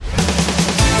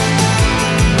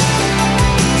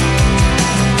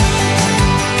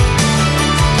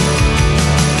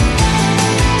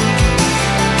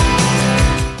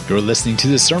You're listening to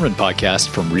the Sermon Podcast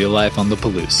from Real Life on the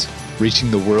Palouse,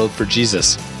 reaching the world for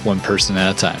Jesus, one person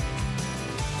at a time.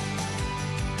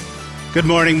 Good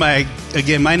morning. My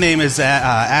name is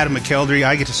Adam McKeldry.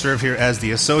 I get to serve here as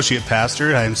the associate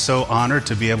pastor. I am so honored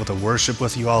to be able to worship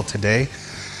with you all today.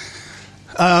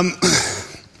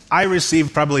 I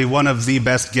received probably one of the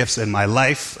best gifts in my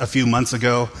life a few months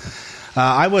ago.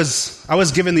 I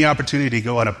was given the opportunity to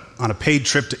go on a paid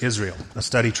trip to Israel, a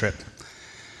study trip.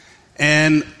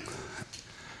 And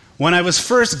when I was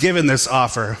first given this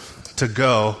offer to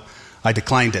go, I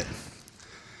declined it.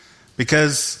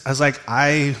 Because I was like,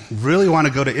 I really want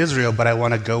to go to Israel, but I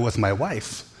want to go with my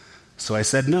wife. So I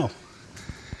said no.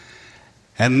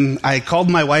 And I called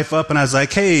my wife up and I was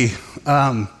like, hey,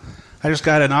 I just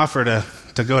got an offer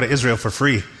to go to Israel for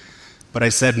free. But I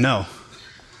said no.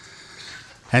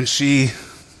 And she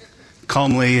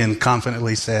calmly and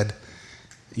confidently said,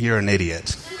 you're an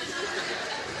idiot.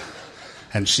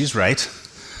 And she's right.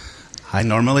 I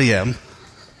normally am.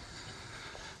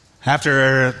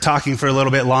 After talking for a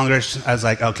little bit longer, I was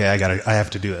like, okay, I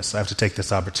have to do this. I have to take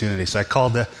this opportunity. So I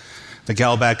called the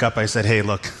gal back up. I said, hey,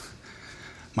 look,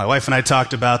 my wife and I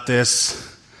talked about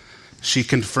this. She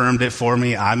confirmed it for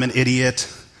me. I'm an idiot.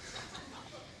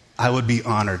 I would be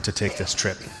honored to take this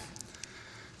trip.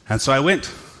 And so I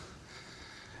went.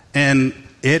 And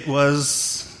it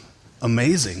was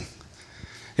amazing.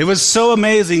 It was so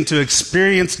amazing to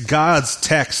experience God's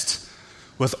text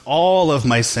with all of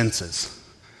my senses.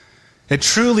 It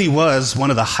truly was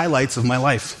one of the highlights of my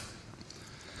life.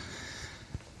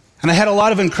 And I had a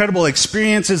lot of incredible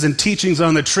experiences and teachings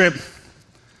on the trip.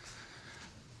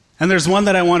 And there's one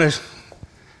that I want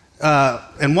to,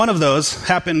 and one of those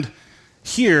happened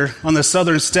here on the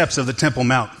southern steps of the Temple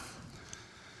Mount.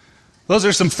 Those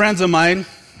are some friends of mine.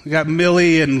 We got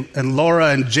Millie and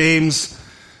Laura and James.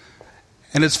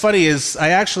 And it's funny is I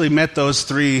actually met those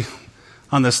three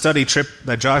on the study trip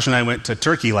that Josh and I went to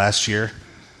Turkey last year.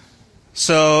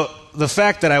 So the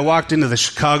fact that I walked into the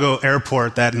Chicago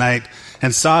airport that night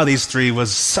and saw these three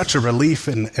was such a relief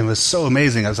and it was so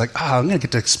amazing. I was like, I'm going to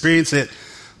get to experience it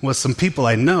with some people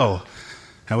I know.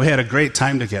 And we had a great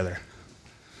time together.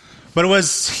 But it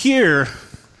was here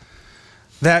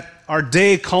that our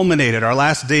day culminated, our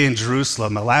last day in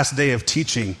Jerusalem, the last day of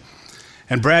teaching.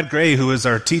 And Brad Gray, who was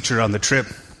our teacher on the trip,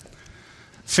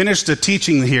 finished a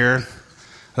teaching here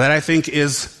that I think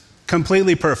is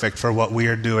completely perfect for what we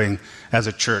are doing as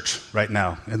a church right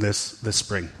now in this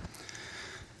spring.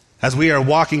 As we are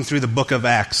walking through the book of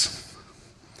Acts.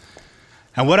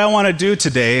 And what I want to do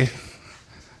today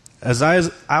is I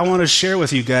want to share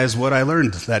with you guys what I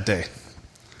learned that day.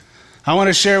 I want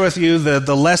to share with you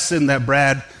the lesson that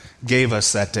Brad gave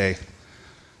us that day.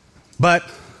 But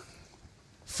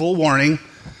full warning,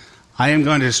 I am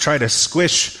going to just try to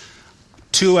squish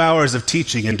 2 hours of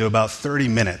teaching into about 30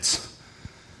 minutes.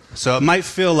 So it might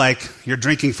feel like you're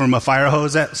drinking from a fire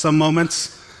hose at some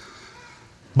moments.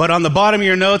 But on the bottom of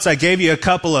your notes, I gave you a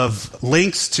couple of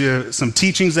links to some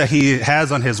teachings that he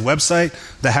has on his website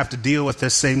that have to deal with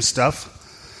this same stuff.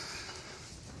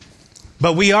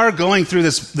 But we are going through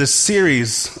this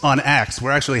series on Acts.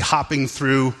 We're actually hopping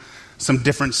through some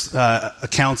different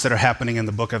accounts that are happening in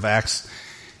the book of Acts.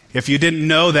 If you didn't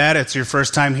know that, it's your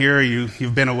first time here, or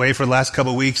you've been away for the last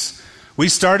couple of weeks. We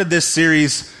started this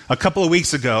series a couple of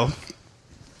weeks ago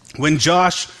when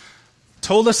Josh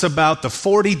told us about the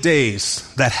 40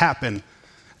 days that happen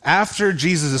after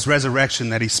Jesus'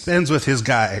 resurrection that he spends with his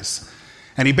guys.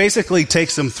 And he basically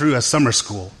takes them through a summer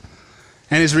school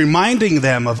and is reminding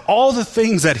them of all the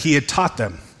things that he had taught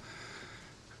them.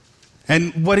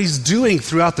 And what he's doing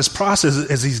throughout this process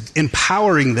is he's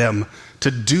empowering them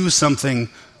to do something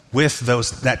with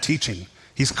that teaching.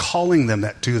 He's calling them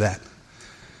to do that.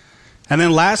 And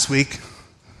then last week,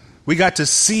 we got to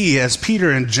see as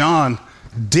Peter and John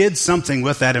did something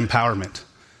with that empowerment.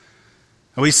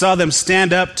 And we saw them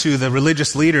stand up to the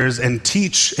religious leaders and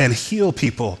teach and heal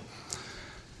people.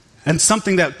 And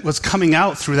something that was coming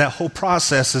out through that whole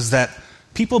process is that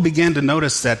people began to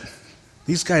notice that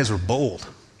these guys were bold.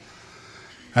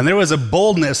 And there was a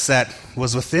boldness that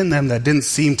was within them that didn't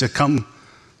seem to come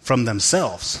from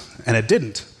themselves. And it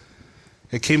didn't.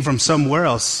 It came from somewhere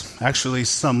else, actually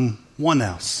someone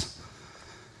else.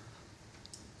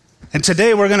 And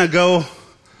today we're going to go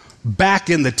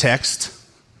back in the text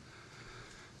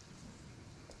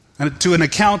and to an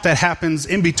account that happens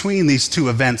in between these two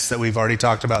events that we've already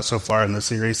talked about so far in the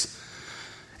series.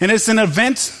 And it's an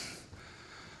event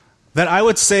that I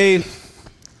would say,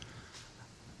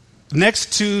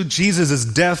 next to Jesus'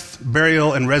 death,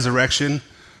 burial, and resurrection,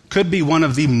 could be one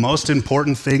of the most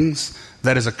important things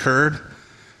that has occurred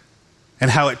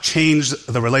and how it changed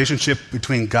the relationship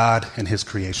between God and his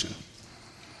creation.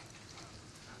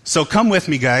 So come with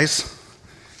me, guys,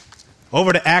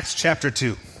 over to Acts chapter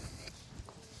 2.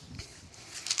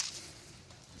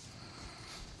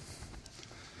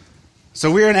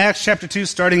 So we're in Acts chapter 2,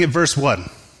 starting at verse 1. It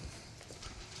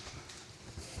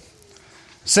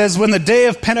says, when the day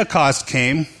of Pentecost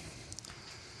came,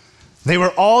 they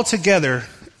were all together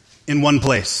in one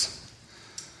place.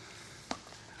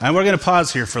 And we're going to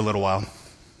pause here for a little while,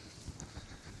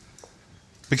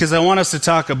 because I want us to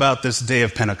talk about this day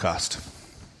of Pentecost.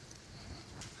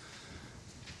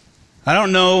 I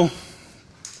don't know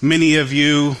many of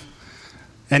you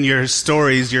and your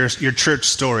stories, your church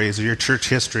stories, or your church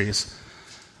histories.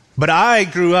 But I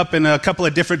grew up in a couple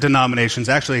of different denominations,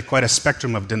 actually quite a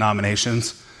spectrum of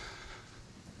denominations.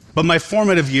 But my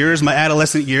formative years, my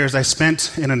adolescent years, I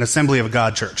spent in an Assembly of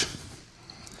God church.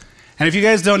 And if you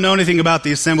guys don't know anything about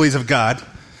the Assemblies of God,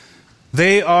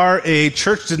 they are a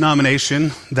church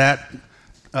denomination that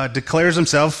declares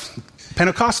themselves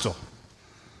Pentecostal.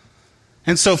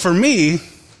 And so for me,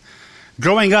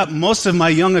 growing up most of my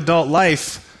young adult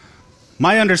life,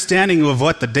 my understanding of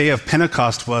what the day of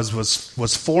Pentecost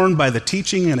was formed by the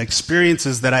teaching and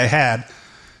experiences that I had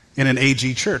in an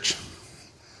AG church.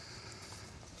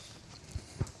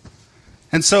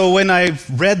 And so when I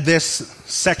read this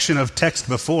section of text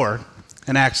before,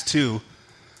 in Acts 2,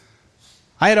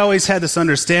 I had always had this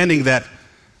understanding that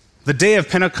the day of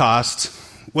Pentecost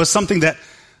was something that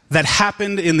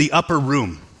happened in the upper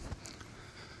room,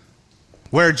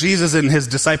 where Jesus and his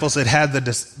disciples had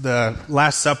the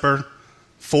Last Supper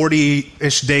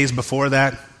 40-ish days before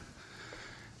that.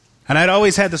 And I'd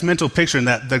always had this mental picture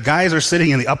that the guys are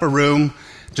sitting in the upper room,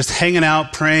 just hanging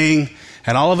out, praying,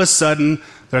 and all of a sudden,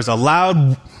 there's a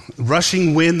loud,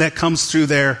 rushing wind that comes through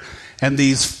there, and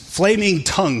these flaming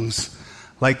tongues,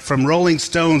 like from Rolling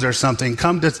Stones or something,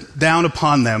 come down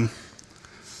upon them.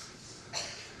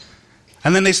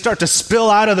 And then they start to spill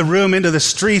out of the room into the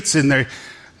streets, and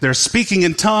they're speaking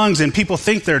in tongues, and people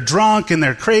think they're drunk and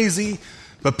they're crazy.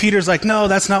 But Peter's like, no,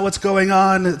 that's not what's going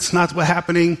on. It's not what's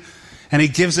happening. And he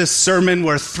gives this sermon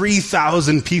where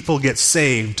 3,000 people get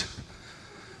saved.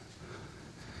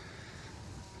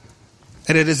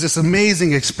 And it is this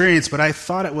amazing experience, but I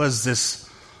thought it was this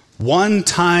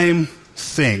one-time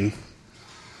thing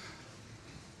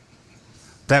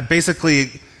that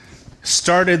basically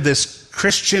started this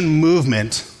Christian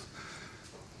movement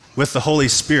with the Holy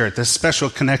Spirit, this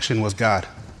special connection with God.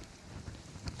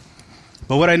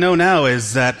 But what I know now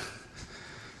is that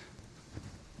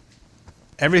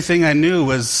everything I knew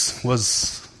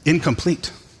was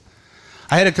incomplete.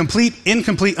 I had a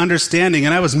incomplete understanding,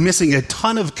 and I was missing a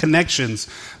ton of connections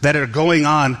that are going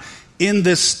on in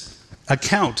this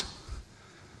account.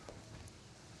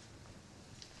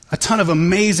 A ton of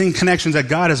amazing connections that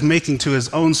God is making to his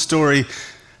own story,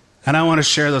 and I want to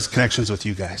share those connections with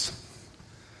you guys.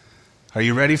 Are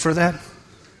you ready for that?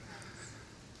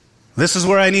 This is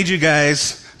where I need you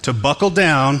guys to buckle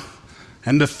down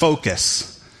and to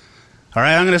focus. All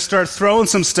right, I'm going to start throwing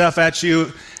some stuff at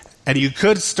you, and you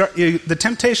could start, the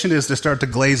temptation is to start to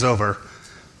glaze over.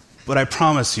 But I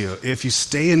promise you, if you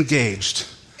stay engaged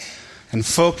and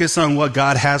focus on what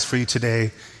God has for you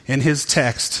today in his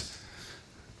text,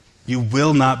 you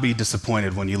will not be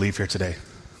disappointed when you leave here today.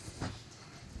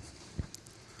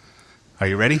 Are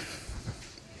you ready?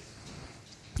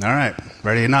 All right,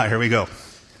 ready or not, here we go.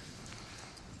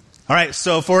 All right,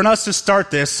 so for us to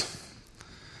start this,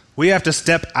 we have to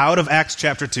step out of Acts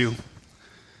chapter 2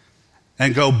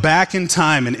 and go back in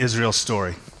time in Israel's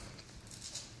story.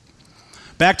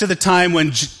 Back to the time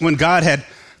when God had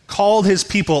called his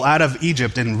people out of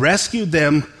Egypt and rescued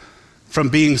them from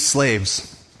being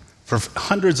slaves for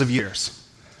hundreds of years.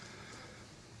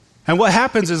 And what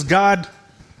happens is God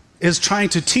is trying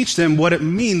to teach them what it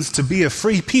means to be a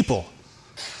free people.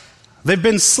 They've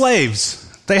been slaves.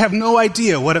 They have no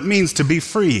idea what it means to be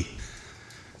free.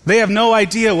 They have no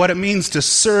idea what it means to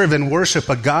serve and worship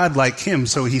a God like him,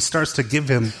 so he starts to give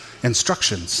him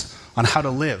instructions on how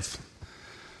to live.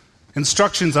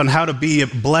 Instructions on how to be a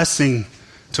blessing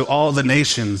to all the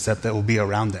nations that will be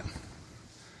around them.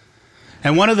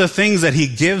 And one of the things that he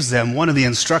gives them, one of the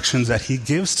instructions that he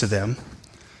gives to them,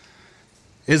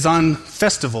 is on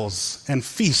festivals and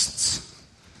feasts.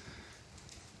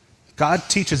 God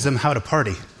teaches them how to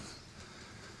party.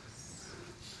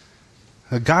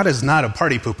 God is not a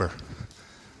party pooper.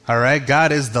 All right?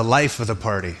 God is the life of the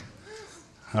party.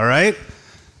 All right?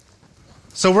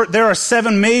 So there are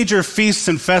 7 major feasts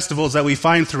and festivals that we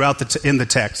find throughout in the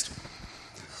text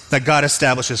that God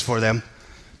establishes for them.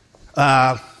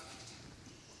 And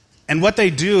And what they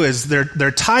do is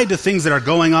they're tied to things that are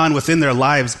going on within their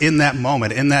lives in that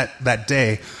moment, in that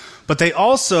day. But they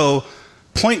also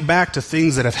point back to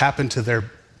things that have happened to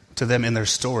them in their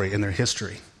story, in their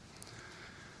history.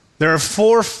 There are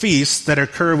 4 feasts that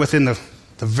occur within the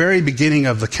very beginning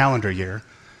of the calendar year.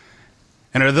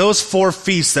 And are those 4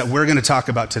 feasts that we're going to talk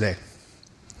about today.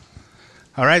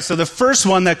 All right, so the first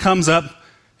one that comes up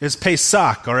is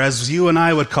Pesach, or as you and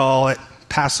I would call it,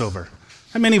 Passover.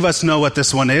 And many of us know what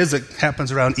this one is. It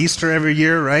happens around Easter every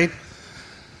year, right?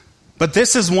 But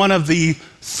this is one of the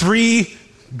 3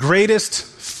 greatest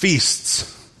feasts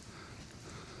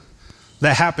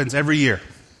that happens every year.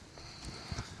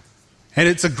 And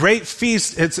it's a great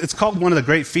feast. It's called one of the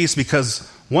great feasts because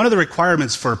one of the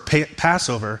requirements for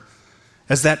Passover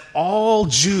is that all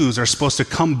Jews are supposed to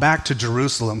come back to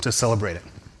Jerusalem to celebrate it.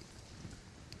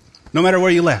 No matter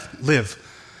where you live.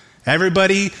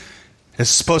 Everybody is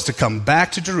supposed to come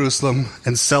back to Jerusalem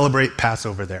and celebrate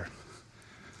Passover there.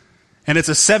 And it's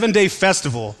a 7-day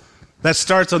festival that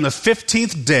starts on the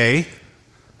 15th day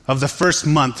of the first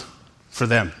month for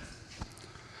them.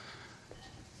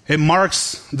 It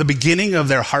marks the beginning of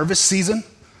their harvest season,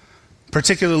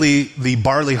 particularly the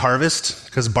barley harvest,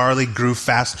 because barley grew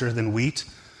faster than wheat,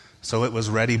 so it was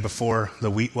ready before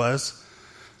the wheat was.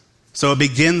 So it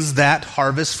begins that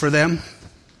harvest for them.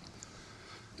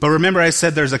 But remember I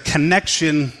said there's a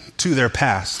connection to their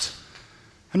past.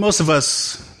 And most of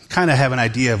us kind of have an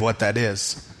idea of what that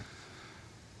is.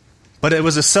 But it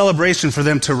was a celebration for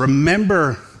them to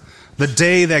remember the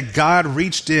day that God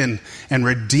reached in and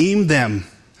redeemed them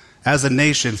as a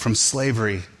nation from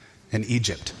slavery in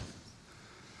Egypt.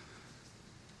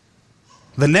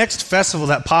 The next festival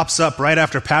that pops up right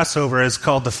after Passover is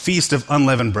called the Feast of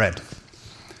Unleavened Bread.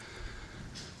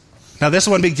 Now this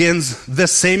one begins the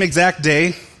same exact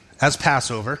day as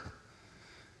Passover,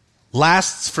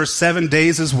 lasts for 7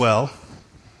 days as well.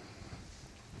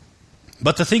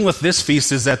 But the thing with this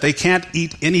feast is that they can't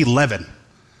eat any leaven,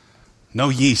 no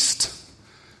yeast,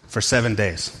 for 7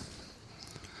 days.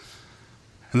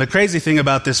 And the crazy thing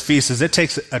about this feast is it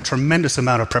takes a tremendous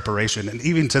amount of preparation. And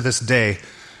even to this day,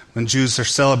 when Jews are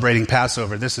celebrating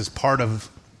Passover, this is part of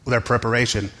their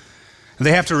preparation. And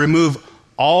they have to remove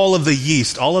all of the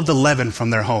yeast, all of the leaven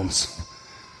from their homes,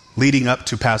 leading up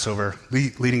to Passover,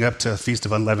 leading up to Feast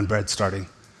of Unleavened Bread starting.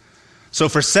 So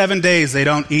for 7 days, they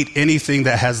don't eat anything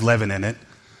that has leaven in it.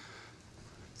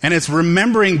 And it's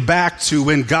remembering back to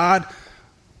when God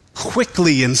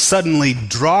quickly and suddenly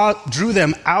drew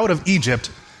them out of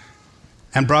Egypt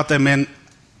and brought them in,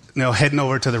 heading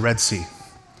over to the Red Sea.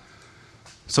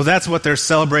 So that's what they're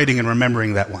celebrating and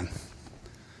remembering that one.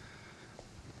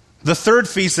 The third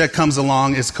feast that comes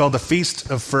along is called the Feast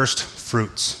of First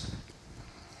Fruits.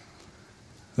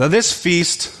 Now this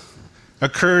feast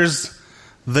occurs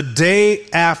the day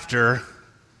after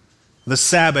the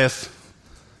Sabbath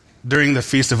during the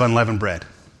Feast of Unleavened Bread.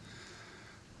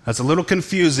 That's a little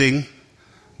confusing,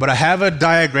 but I have a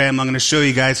diagram I'm going to show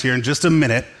you guys here in just a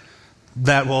minute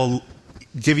that will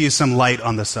give you some light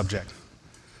on the subject.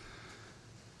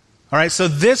 All right, so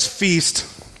this feast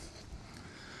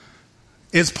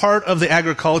is part of the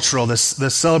agricultural, the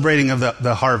celebrating of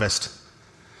the harvest.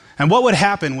 And what would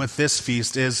happen with this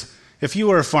feast is, if you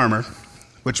were a farmer,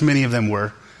 which many of them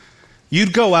were,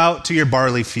 you'd go out to your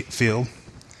barley field,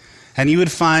 and you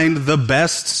would find the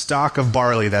best stalk of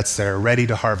barley that's there, ready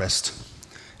to harvest.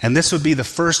 And this would be the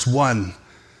first one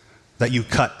that you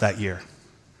cut that year.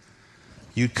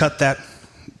 You'd cut that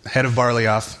head of barley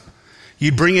off.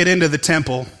 You'd bring it into the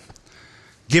temple,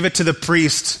 give it to the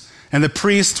priest, and the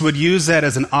priest would use that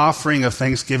as an offering of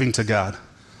thanksgiving to God.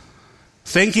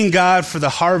 Thanking God for the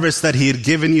harvest that he had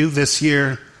given you this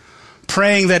year,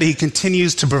 praying that he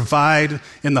continues to provide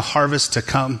in the harvest to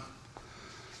come.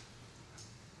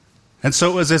 And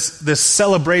so it was this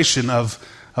celebration of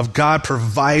God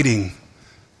providing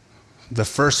the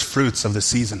first fruits of the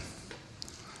season.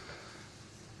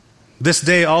 This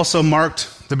day also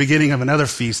marked the beginning of another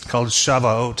feast called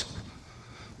Shavuot.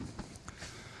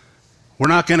 We're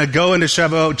not going to go into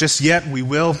Shavuot just yet. We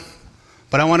will.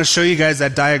 But I want to show you guys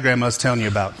that diagram I was telling you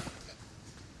about.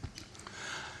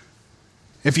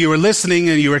 If you were listening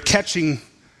and you were catching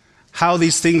how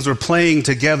these things were playing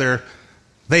together,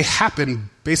 they happened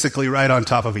basically right on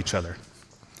top of each other.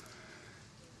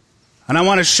 And I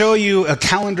want to show you a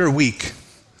calendar week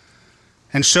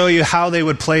and show you how they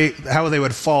would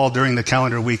fall during the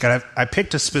calendar week. And I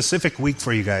picked a specific week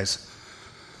for you guys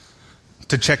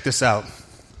to check this out.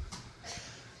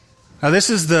 Now,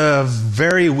 this is the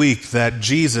very week that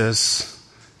Jesus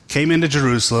came into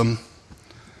Jerusalem,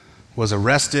 was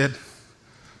arrested,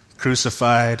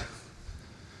 crucified,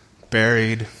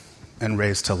 buried, and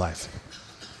raised to life.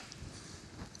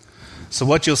 So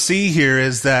what you'll see here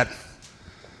is that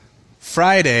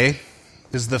Friday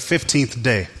is the 15th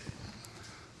day.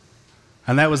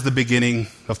 And that was the beginning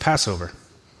of Passover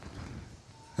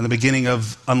and the beginning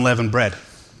of unleavened bread.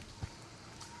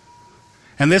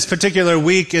 And this particular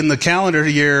week in the calendar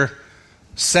year,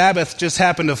 Sabbath just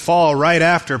happened to fall right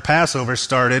after Passover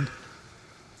started.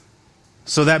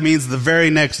 So that means the very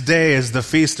next day is the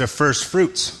Feast of First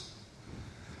Fruits.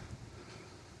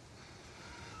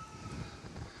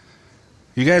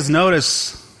 You guys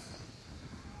notice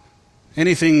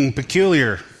anything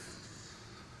peculiar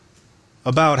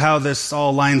about how this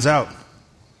all lines out?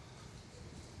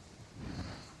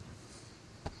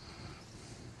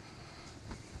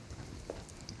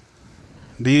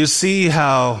 Do you see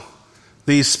how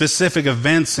these specific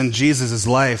events in Jesus'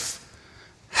 life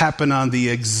happen on the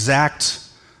exact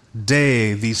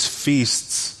day these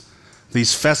feasts,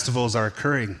 these festivals are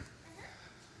occurring?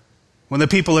 When the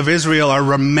people of Israel are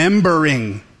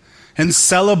remembering and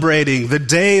celebrating the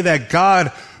day that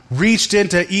God reached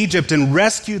into Egypt and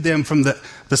rescued them from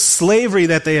the slavery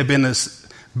that they have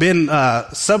been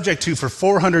subject to for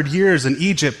 400 years in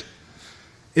Egypt,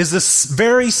 is this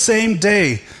very same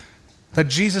day that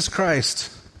Jesus Christ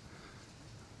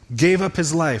gave up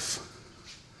his life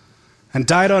and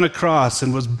died on a cross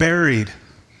and was buried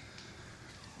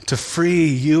to free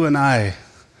you and I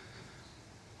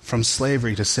from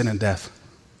slavery to sin and death.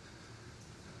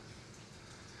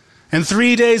 And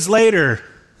 3 days later,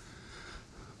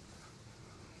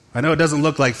 I know it doesn't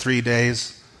look like 3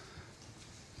 days,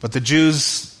 but the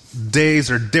Jews' days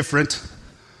are different.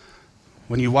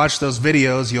 When you watch those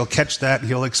videos, you'll catch that,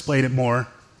 he'll explain it more.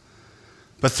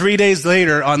 But 3 days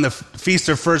later, on the Feast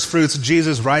of First Fruits,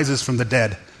 Jesus rises from the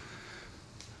dead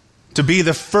to be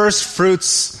the first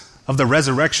fruits of the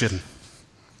resurrection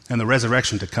and the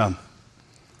resurrection to come.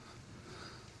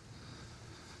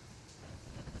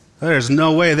 There's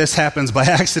no way this happens by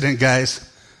accident, guys.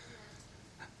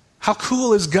 How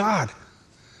cool is God?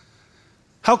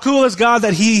 How cool is God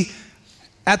that he,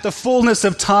 at the fullness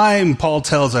of time, Paul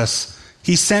tells us,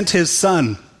 he sent his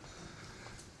Son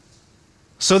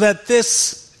so that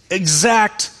this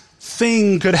exact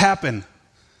thing could happen.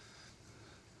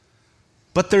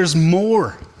 But there's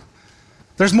more.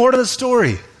 There's more to the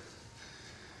story.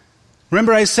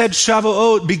 Remember I said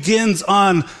Shavuot begins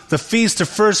on the Feast of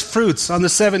First Fruits on the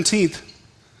 17th.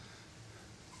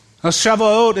 Now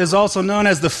Shavuot is also known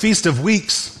as the Feast of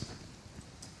Weeks.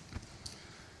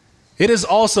 It is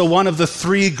also one of the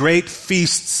 3 great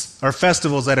feasts or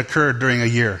festivals that occurred during a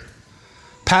year.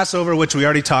 Passover, which we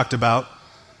already talked about.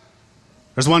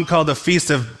 There's one called the Feast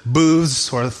of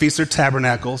Booths or the Feast of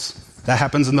Tabernacles. That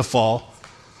happens in the fall.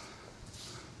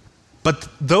 But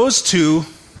those two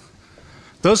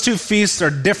feasts are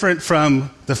different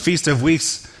from the Feast of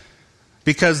Weeks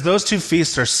because those 2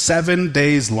 feasts are 7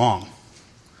 days long.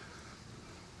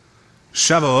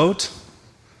 Shavuot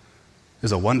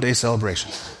is a 1-day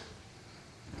celebration.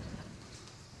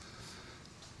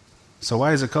 So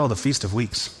why is it called the Feast of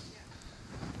Weeks?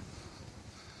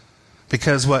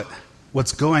 Because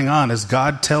what's going on is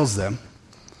God tells them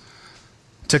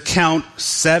to count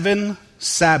 7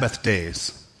 Sabbath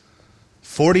days,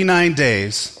 49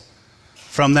 days,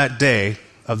 from that day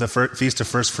of the Feast of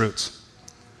First Fruits.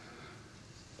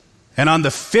 And on the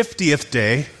 50th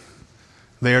day,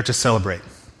 they are to celebrate.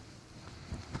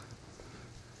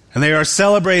 And they are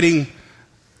celebrating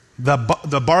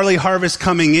the barley harvest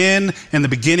coming in and the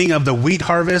beginning of the wheat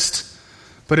harvest.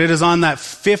 But it is on that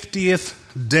 50th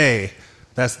day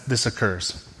that this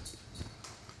occurs.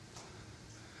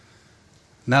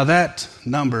 Now that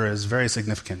number is very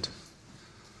significant.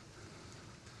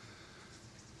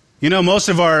 You know, most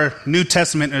of our New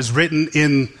Testament is written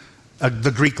in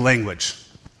the Greek language.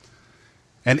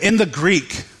 And in the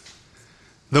Greek,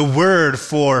 the word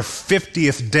for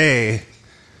 50th day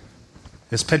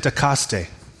is Pentecoste.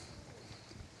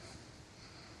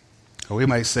 Or we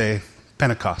might say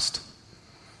Pentecost.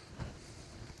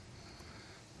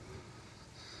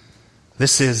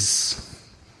 This is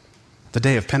the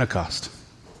day of Pentecost.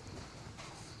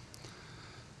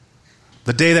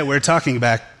 The day that we're talking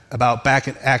about back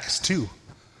in Acts 2.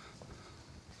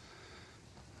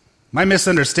 My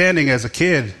misunderstanding as a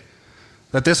kid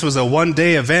that this was a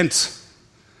 1-day event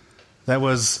that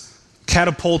was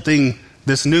catapulting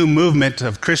this new movement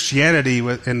of Christianity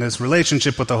in this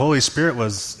relationship with the Holy Spirit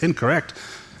was incorrect.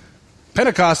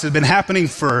 Pentecost had been happening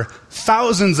for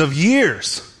thousands of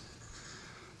years.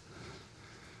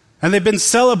 And they've been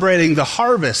celebrating the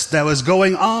harvest that was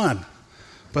going on.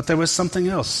 But there was something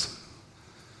else.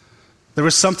 There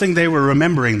was something they were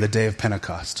remembering the day of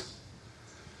Pentecost.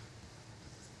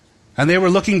 And they were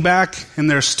looking back in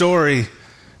their story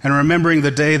and remembering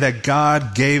the day that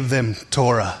God gave them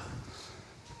Torah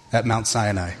at Mount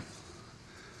Sinai.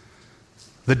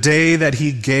 The day that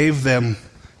he gave them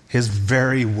his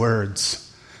very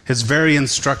words, his very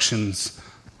instructions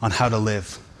on how to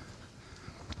live,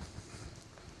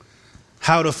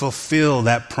 how to fulfill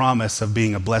that promise of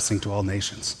being a blessing to all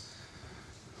nations.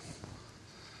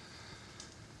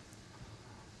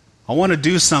 I want to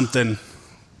do something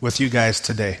with you guys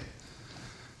today.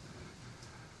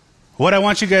 What I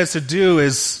want you guys to do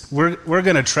is we're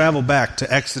going to travel back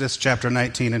to Exodus chapter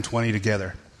 19 and 20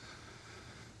 together.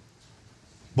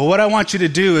 But what I want you to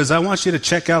do is I want you to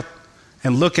check out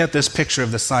and look at this picture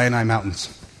of the Sinai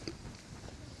Mountains.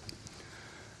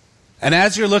 And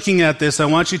as you're looking at this, I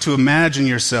want you to imagine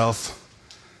yourself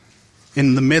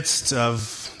in the midst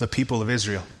of the people of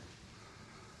Israel.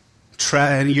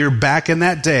 And you're back in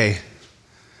that day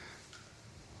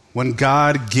when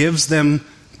God gives them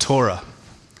Torah.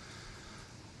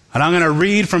 And I'm going to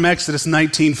read from Exodus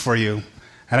 19 for you,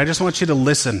 and I just want you to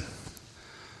listen.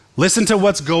 Listen to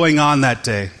what's going on that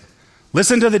day.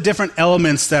 Listen to the different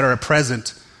elements that are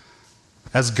present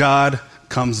as God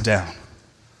comes down.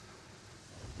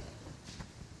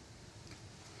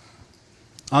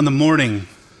 On the morning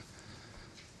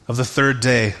of the third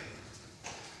day,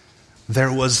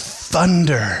 there was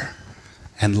thunder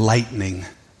and lightning,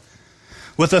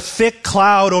 with a thick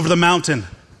cloud over the mountain,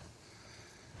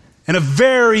 and a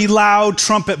very loud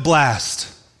trumpet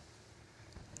blast.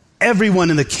 Everyone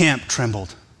in the camp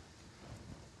trembled.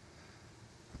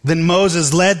 Then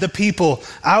Moses led the people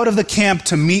out of the camp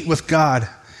to meet with God,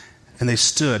 and they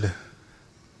stood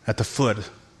at the foot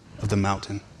of the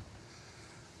mountain.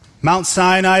 Mount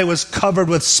Sinai was covered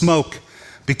with smoke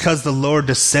because the Lord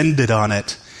descended on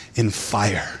it in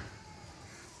fire.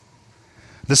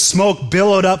 The smoke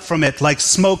billowed up from it like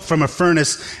smoke from a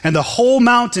furnace, and the whole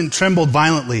mountain trembled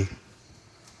violently.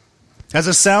 As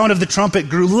the sound of the trumpet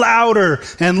grew louder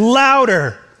and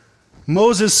louder,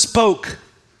 Moses spoke,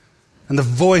 and the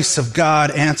voice of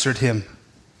God answered him.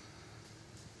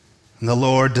 And the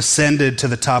Lord descended to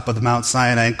the top of the Mount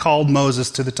Sinai and called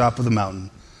Moses to the top of the mountain.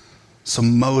 So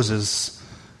Moses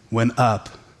went up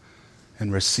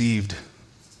and received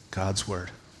God's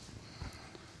word.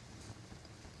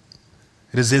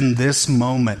 It is in this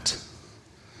moment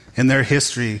in their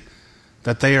history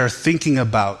that they are thinking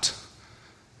about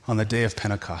on the day of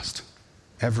Pentecost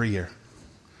every year.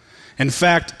 In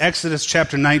fact, Exodus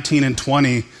chapter 19 and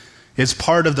 20 is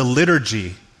part of the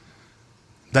liturgy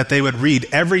that they would read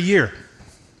every year.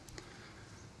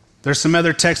 There's some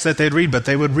other texts that they'd read, but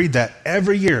they would read that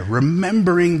every year,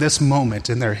 remembering this moment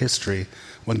in their history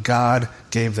when God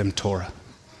gave them Torah.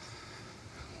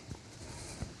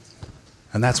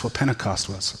 And that's what Pentecost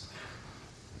was.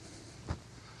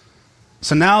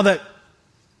 So now that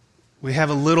we have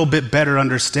a little bit better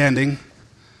understanding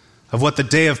of what the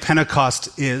day of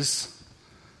Pentecost is,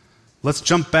 let's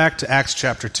jump back to Acts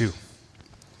chapter 2.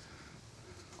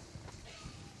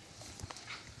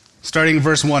 Starting in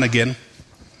verse 1 again.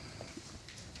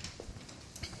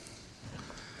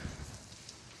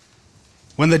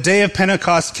 When the day of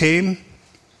Pentecost came,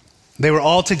 they were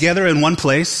all together in one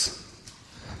place,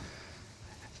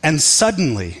 and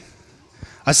suddenly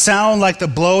a sound like the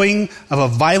blowing of a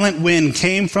violent wind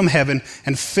came from heaven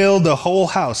and filled the whole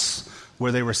house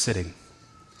where they were sitting.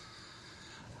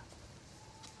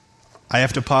 I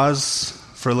have to pause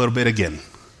for a little bit again.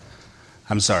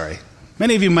 I'm sorry.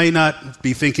 Many of you might not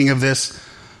be thinking of this,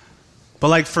 but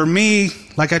like for me,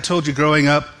 like I told you growing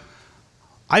up,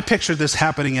 I pictured this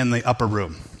happening in the upper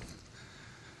room.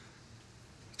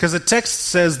 Because the text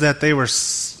says that they were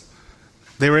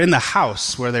in the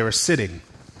house where they were sitting.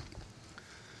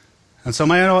 And so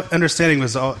my understanding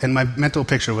was, and my mental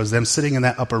picture was them sitting in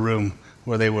that upper room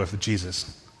where they were with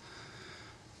Jesus.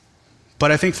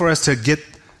 But I think for us to get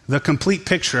the complete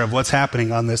picture of what's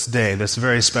happening on this day, this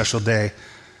very special day,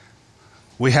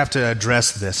 we have to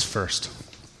address this first.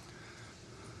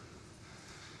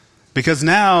 Because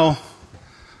now,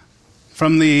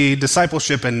 from the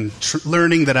discipleship and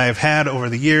learning that I've had over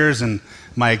the years and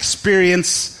my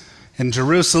experience in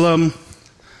Jerusalem,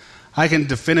 I can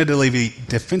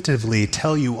definitively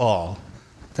tell you all,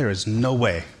 there is no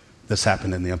way this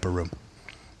happened in the upper room.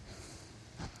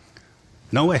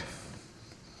 No way.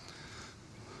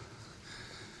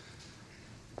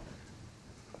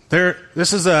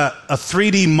 This is a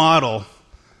 3D model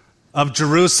of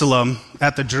Jerusalem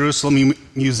at the Jerusalem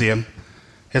Museum.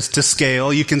 It's to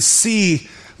scale. You can see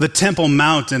the Temple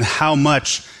Mount and how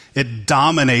much it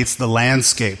dominates the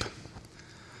landscape.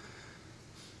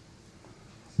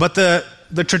 But the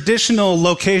the traditional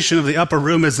location of the upper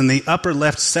room is in the upper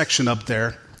left section up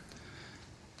there.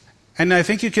 And I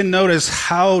think you can notice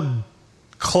how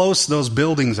close those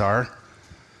buildings are.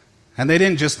 And they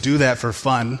didn't just do that for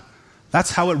fun.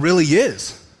 That's how it really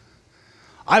is.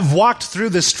 I've walked through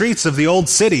the streets of the old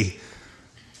city.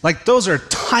 Like, those are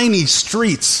tiny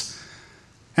streets.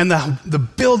 And the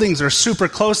buildings are super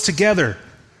close together.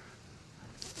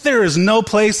 There is no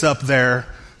place up there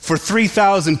for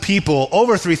 3,000 people,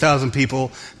 over 3,000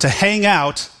 people, to hang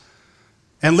out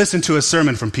and listen to a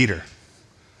sermon from Peter.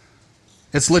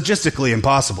 It's logistically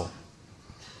impossible.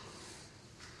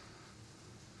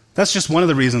 That's just one of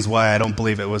the reasons why I don't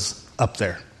believe it was up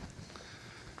there.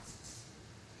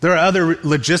 There are other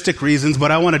logistic reasons,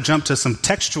 but I want to jump to some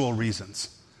textual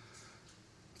reasons.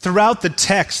 Throughout the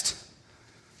text,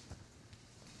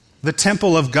 the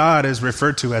temple of God is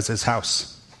referred to as his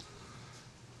house.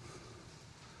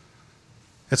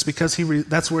 It's because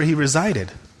that's where he resided.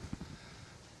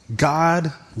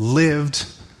 God lived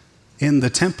in the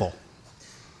temple.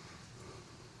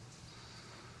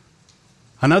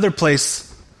 Another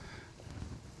place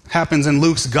happens in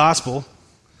Luke's gospel.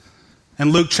 In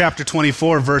Luke chapter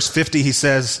 24, verse 50, he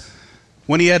says,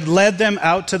 when he had led them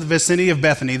out to the vicinity of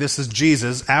Bethany, this is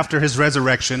Jesus, after his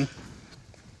resurrection,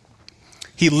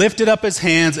 he lifted up his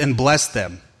hands and blessed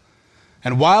them.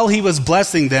 And while he was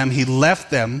blessing them, he left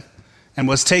them and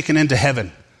was taken into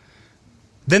heaven.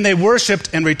 Then they worshiped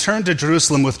and returned to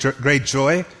Jerusalem with great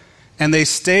joy, and they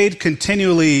stayed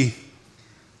continually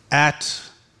at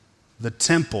the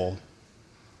temple,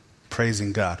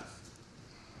 praising God.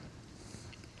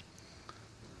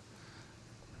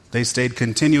 They stayed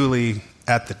continually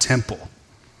at the temple,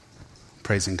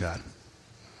 praising God.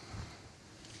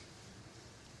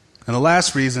 And the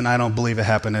last reason I don't believe it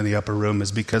happened in the upper room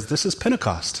is because this is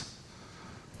Pentecost.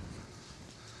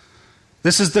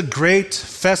 This is the great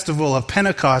festival of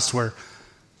Pentecost where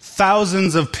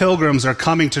thousands of pilgrims are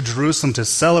coming to Jerusalem to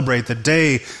celebrate the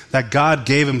day that God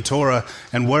gave him Torah.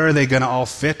 And where are they going to all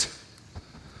fit?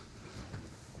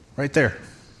 Right there,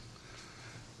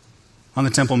 on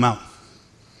the Temple Mount.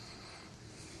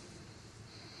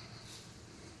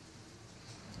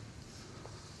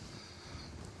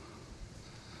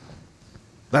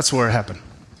 That's where it happened.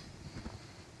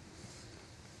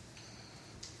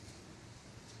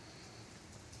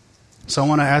 So I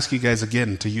want to ask you guys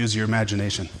again to use your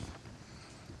imagination.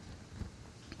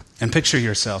 And picture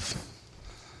yourself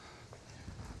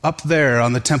up there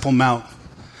on the Temple Mount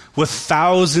with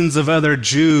thousands of other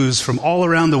Jews from all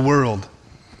around the world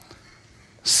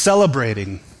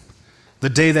celebrating the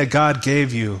day that God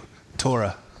gave you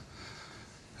Torah.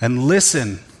 And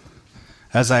listen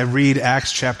as I read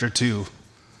Acts chapter 2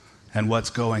 and what's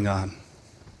going on.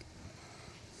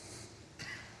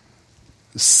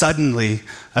 Suddenly,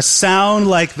 a sound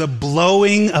like the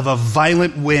blowing of a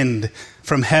violent wind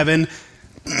from heaven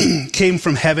came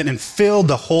from heaven and filled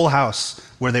the whole house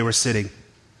where they were sitting.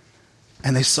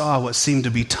 And they saw what seemed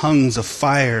to be tongues of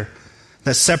fire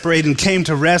that separated and came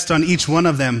to rest on each one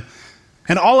of them.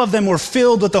 And all of them were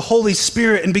filled with the Holy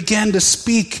Spirit and began to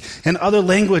speak in other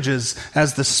languages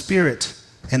as the Spirit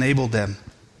enabled them.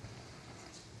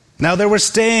 Now there were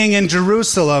staying in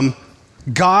Jerusalem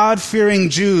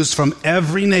God-fearing Jews from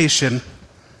every nation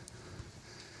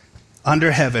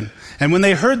under heaven. And when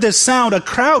they heard this sound, a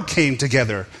crowd came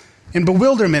together in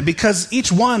bewilderment because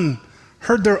each one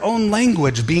heard their own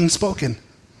language being spoken.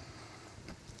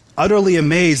 Utterly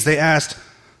amazed, they asked,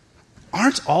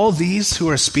 "Aren't all these who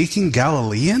are speaking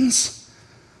Galileans?"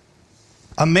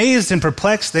 Amazed and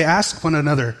perplexed, they asked one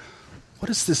another, "What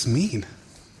does this mean?"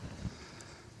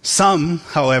 Some,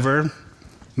 however,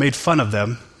 made fun of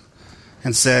them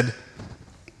and said,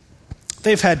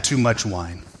 "They've had too much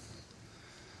wine."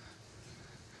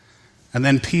 And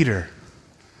then Peter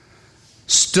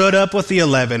stood up with the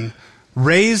 11,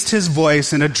 raised his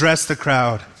voice, and addressed the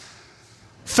crowd.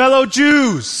 "Fellow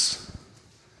Jews,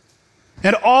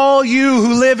 and all you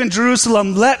who live in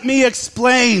Jerusalem, let me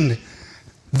explain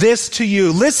this to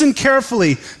you. Listen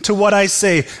carefully to what I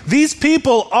say. These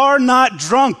people are not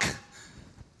drunk,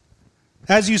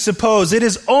 as you suppose. It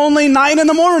is only 9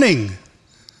 a.m.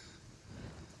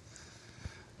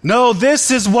 No,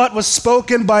 this is what was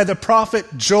spoken by the prophet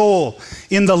Joel.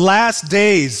 In the last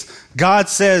days, God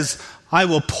says, I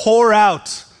will pour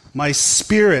out my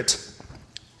Spirit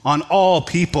on all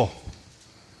people.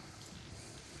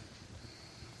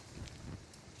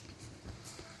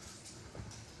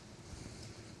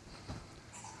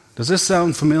 Does this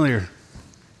sound familiar?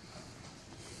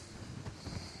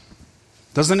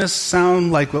 Doesn't this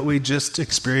sound like what we just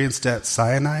experienced at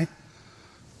Sinai?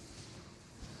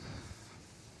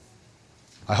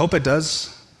 I hope it does,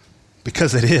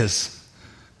 Because it is.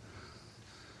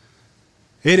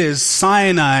 It is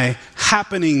Sinai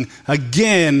happening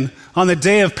again on the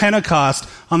day of Pentecost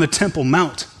on the Temple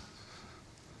Mount.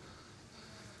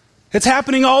 It's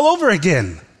happening all over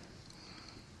again.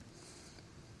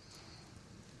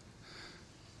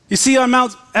 You see,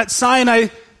 at Sinai,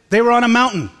 they were on a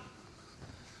mountain.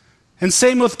 And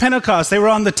same with Pentecost. They were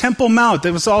on the Temple Mount.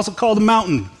 It was also called a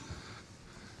mountain.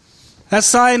 At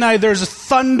Sinai, there's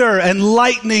thunder and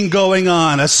lightning going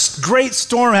on, a great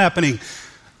storm happening.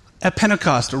 At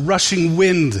Pentecost, a rushing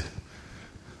wind.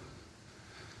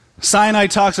 Sinai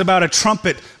talks about a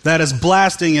trumpet that is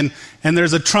blasting, and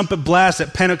there's a trumpet blast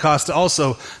at Pentecost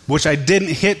also, which I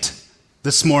didn't hit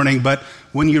this morning, but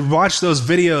when you watch those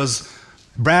videos,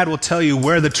 Brad will tell you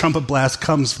where the trumpet blast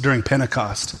comes during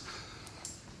Pentecost.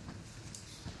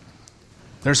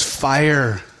 There's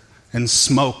fire and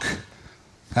smoke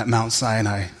at Mount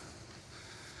Sinai.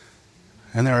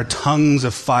 And there are tongues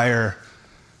of fire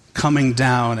coming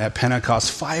down at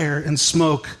Pentecost. Fire and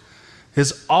smoke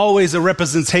is always a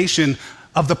representation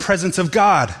of the presence of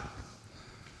God.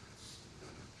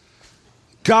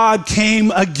 God came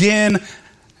again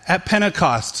at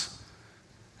Pentecost.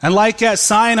 And like at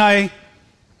Sinai,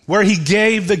 where he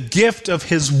gave the gift of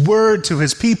his word to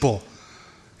his people,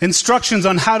 instructions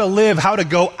on how to live, how to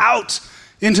go out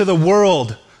into the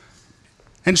world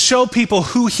and show people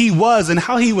who he was and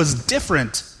how he was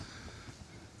different.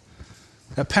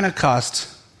 At Pentecost,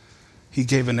 he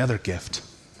gave another gift.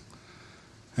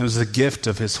 It was the gift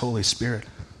of his Holy Spirit.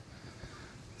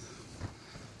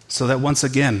 So that once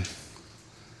again,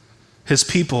 his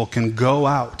people can go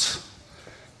out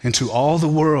into all the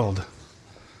world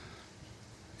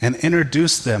and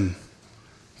introduce them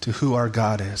to who our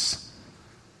God is.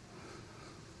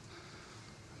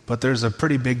 But there's a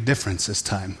pretty big difference this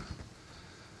time.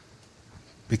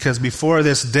 Because before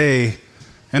this day,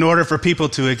 in order for people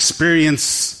to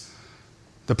experience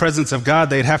the presence of God,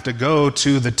 they'd have to go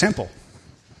to the temple,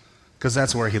 because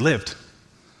that's where he lived.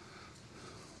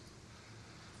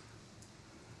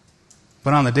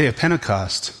 But on the day of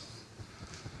Pentecost,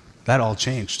 that all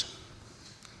changed.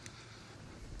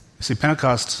 You see,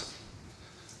 Pentecost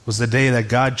was the day that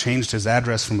God changed his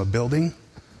address from a building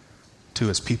to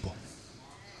his people.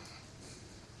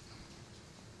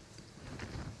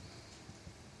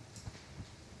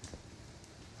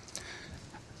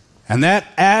 And that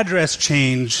address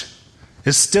change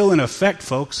is still in effect,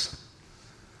 folks.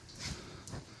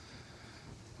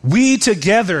 We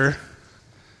together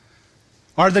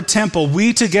are the temple.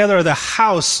 We together are the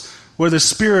house where the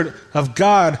Spirit of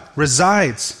God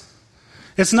resides.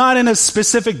 It's not in a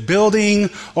specific building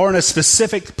or in a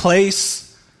specific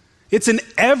place. It's in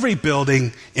every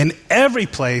building, in every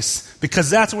place, because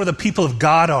that's where the people of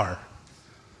God are.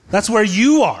 That's where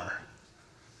you are.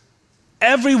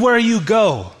 Everywhere you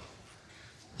go,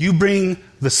 you bring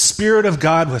the Spirit of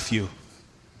God with you.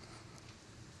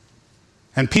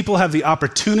 And people have the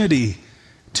opportunity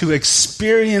to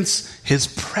experience his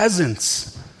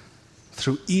presence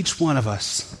through each one of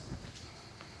us.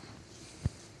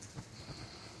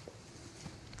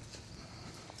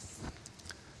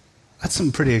 That's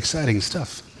some pretty exciting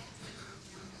stuff.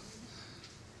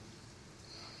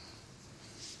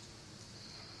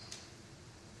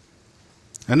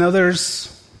 And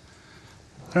others,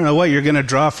 I don't know what you're going to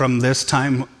draw from this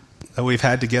time that we've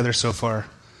had together so far.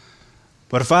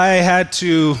 But if I had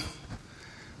to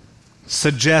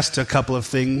suggest a couple of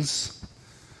things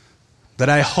that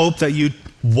I hope that you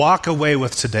walk away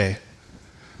with today,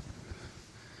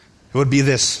 it would be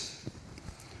this.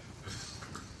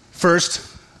 First,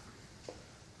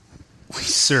 we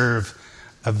serve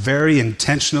a very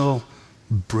intentional,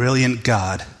 brilliant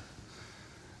God,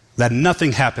 that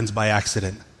nothing happens by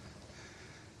accident.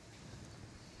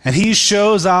 And he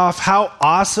shows off how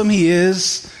awesome he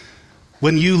is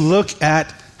when you look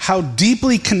at how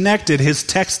deeply connected his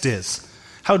text is,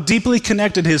 how deeply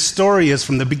connected his story is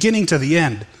from the beginning to the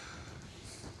end.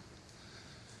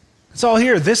 It's all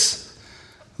here. This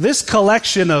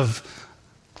collection of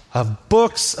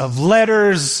books, of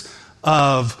letters,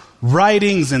 of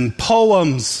writings and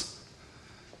poems,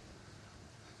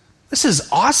 this is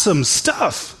awesome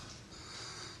stuff.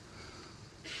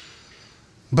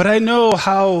 But I know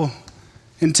how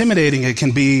intimidating it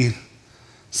can be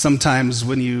sometimes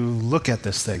when you look at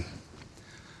this thing.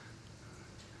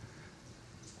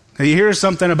 Now, you hear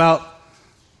something about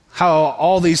how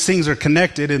all these things are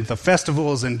connected, and the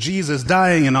festivals and Jesus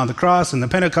dying and on the cross and the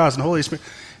Pentecost and the Holy Spirit,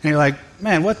 and you're like,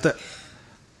 man,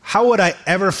 how would I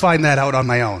ever find that out on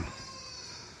my own?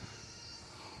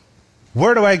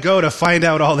 Where do I go to find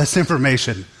out all this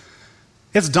information?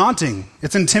 It's daunting.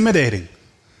 It's intimidating.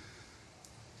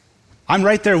 I'm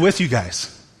right there with you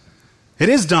guys. It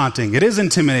is daunting. It is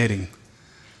intimidating.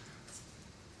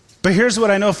 But here's what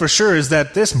I know for sure is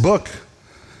that this book,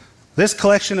 this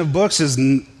collection of books is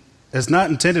not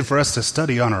intended for us to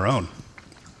study on our own.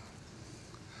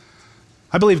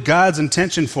 I believe God's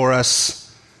intention for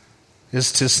us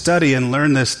is to study and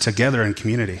learn this together in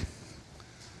community.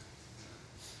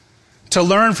 To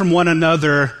learn from one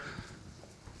another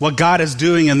what God is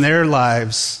doing in their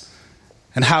lives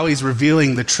and how He's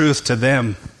revealing the truth to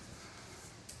them.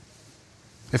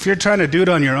 If you're trying to do it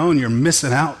on your own, you're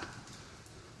missing out.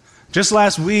 Just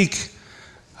last week,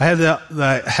 I had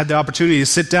the opportunity to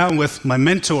sit down with my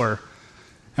mentor,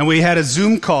 and we had a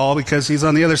Zoom call because he's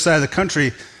on the other side of the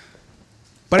country.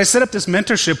 But I set up this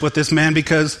mentorship with this man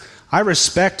because I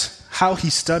respect how he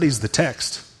studies the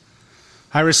text.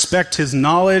 I respect his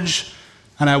knowledge,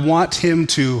 and I want him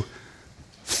to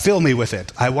fill me with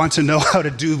it. I want to know how to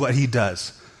do what he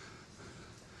does.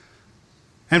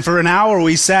 And for an hour,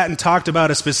 we sat and talked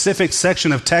about a specific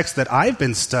section of text that I've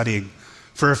been studying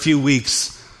for a few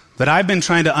weeks, that I've been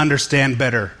trying to understand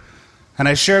better. And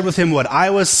I shared with him what I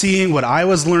was seeing, what I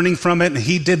was learning from it, and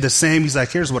he did the same. He's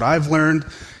like, here's what I've learned.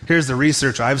 Here's the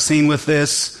research I've seen with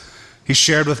this. He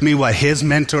shared with me what his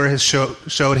mentor has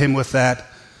showed him with that.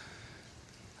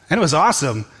 And it was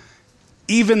awesome.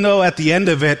 Even though at the end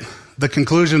of it, the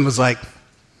conclusion was like,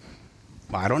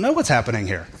 well, I don't know what's happening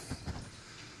here.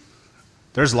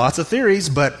 There's lots of theories,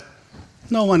 but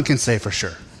no one can say for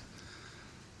sure.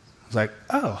 I was like,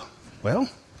 oh, well,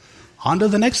 on to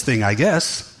the next thing, I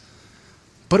guess.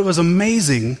 But it was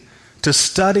amazing to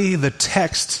study the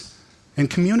text in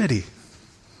community.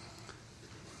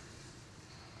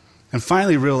 And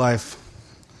finally, real life.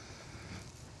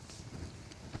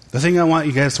 The thing I want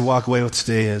you guys to walk away with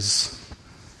today is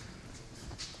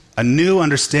a new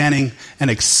understanding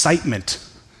and excitement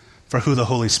for who the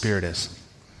Holy Spirit is.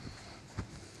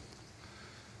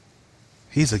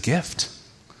 He's a gift.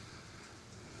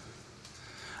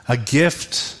 A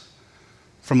gift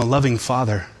from a loving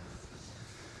Father.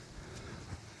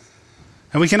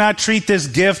 And we cannot treat this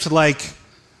gift like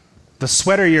the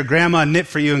sweater your grandma knit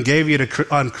for you and gave you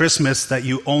on Christmas that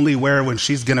you only wear when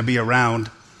she's going to be around.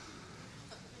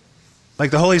 Like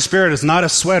the Holy Spirit is not a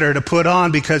sweater to put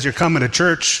on because you're coming to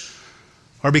church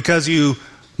or because you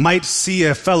might see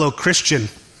a fellow Christian.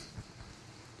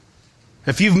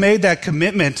 If you've made that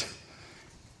commitment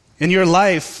in your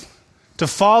life to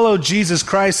follow Jesus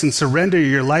Christ and surrender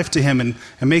your life to Him and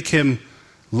make Him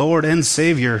Lord and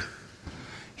Savior,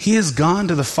 He has gone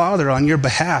to the Father on your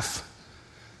behalf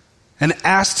and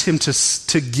asked Him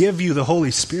to give you the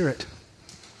Holy Spirit.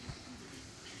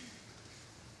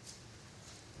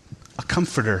 A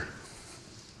comforter,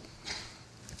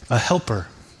 a helper,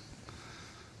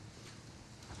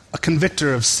 a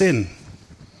convictor of sin,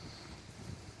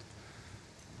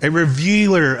 a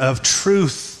revealer of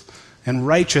truth and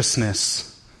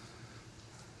righteousness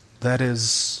that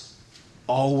is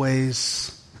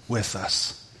always with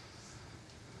us.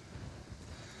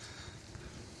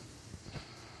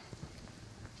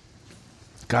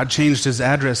 God changed His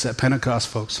address at Pentecost,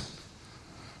 folks.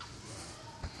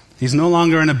 He's no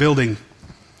longer in a building.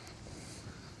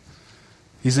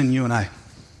 He's in you and I.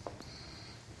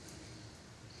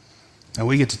 And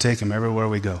we get to take Him everywhere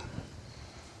we go.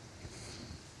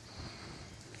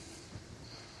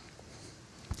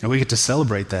 And we get to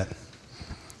celebrate that.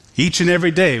 Each and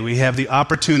every day we have the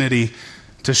opportunity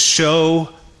to show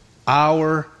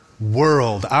our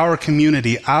world, our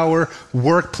community, our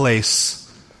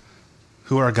workplace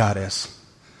who our God is.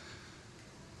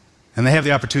 And they have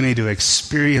the opportunity to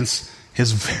experience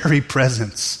His very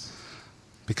presence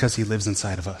because He lives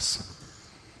inside of us.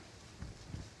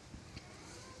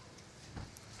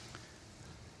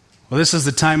 Well, this is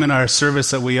the time in our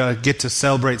service that we get to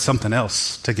celebrate something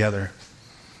else together.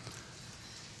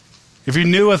 If you're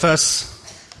new with us,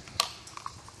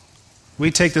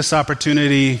 we take this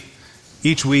opportunity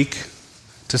each week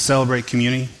to celebrate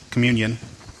communion.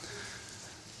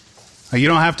 You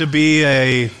don't have to be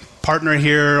a partner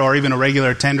here or even a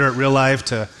regular attender at Real Life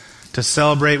to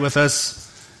celebrate with us.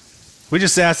 We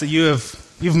just ask that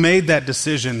you've made that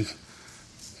decision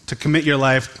to commit your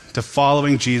life to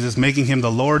following Jesus, making Him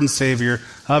the Lord and Savior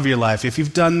of your life. If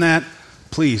you've done that,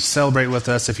 please celebrate with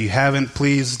us. If you haven't,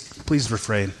 please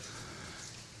refrain.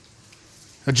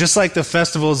 Just like the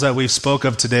festivals that we've spoke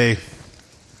of today,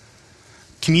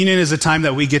 communion is a time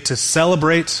that we get to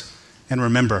celebrate and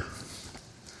remember.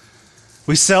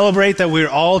 We celebrate that we're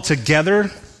all together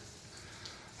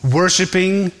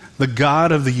worshiping the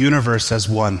God of the universe as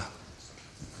one.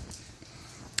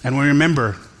 And we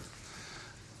remember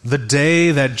the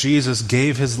day that Jesus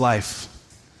gave His life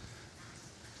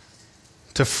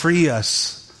to free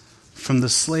us from the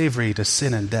slavery to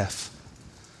sin and death.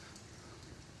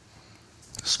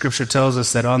 Scripture tells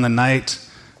us that on the night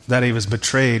that he was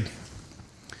betrayed,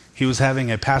 he was having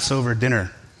a Passover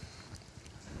dinner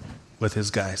with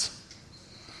his guys.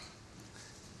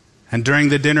 And during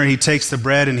the dinner, he takes the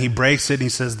bread and he breaks it and he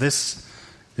says, "This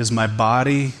is my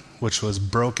body, which was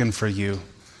broken for you.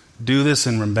 Do this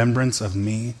in remembrance of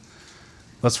me."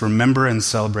 Let's remember and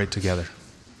celebrate together.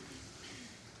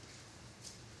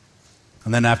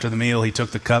 And then after the meal, he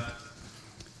took the cup.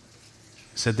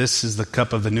 He said, "This is the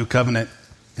cup of the new covenant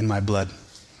in my blood,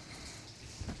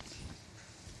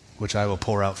 which I will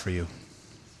pour out for you.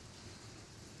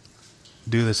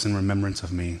 Do this in remembrance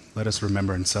of me." Let us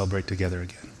remember and celebrate together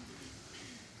again.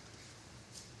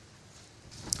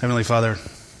 Heavenly Father,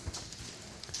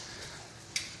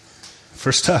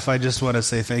 first off, I just want to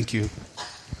say thank you.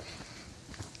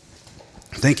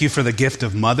 Thank you for the gift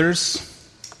of mothers.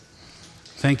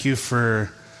 Thank you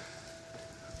for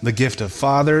the gift of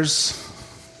fathers.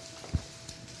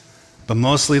 But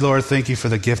mostly, Lord, thank you for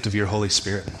the gift of your Holy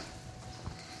Spirit.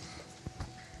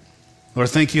 Lord,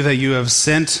 thank you that you have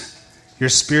sent your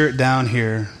Spirit down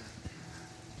here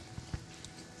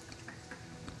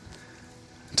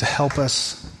to help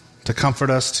us, to comfort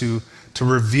us, to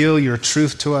reveal your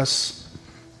truth to us.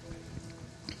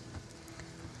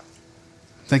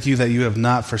 Thank you that you have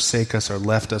not forsaken us or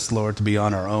left us, Lord, to be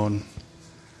on our own,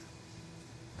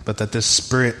 but that this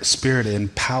Spirit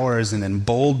empowers and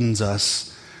emboldens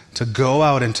us to go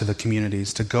out into the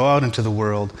communities, to go out into the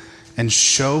world and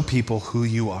show people who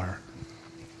you are.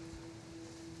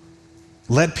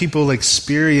 Let people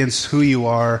experience who you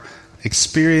are,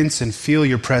 experience and feel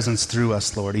your presence through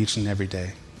us, Lord, each and every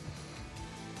day.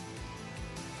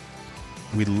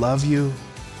 We love you.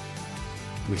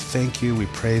 We thank you. We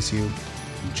praise you.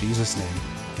 In Jesus' name,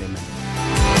 amen.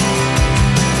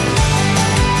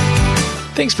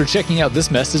 Thanks for checking out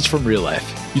this message from Real Life.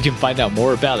 You can find out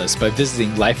more about us by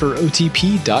visiting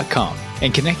liferotp.com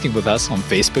and connecting with us on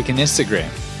Facebook and Instagram.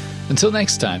 Until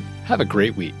next time, have a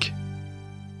great week.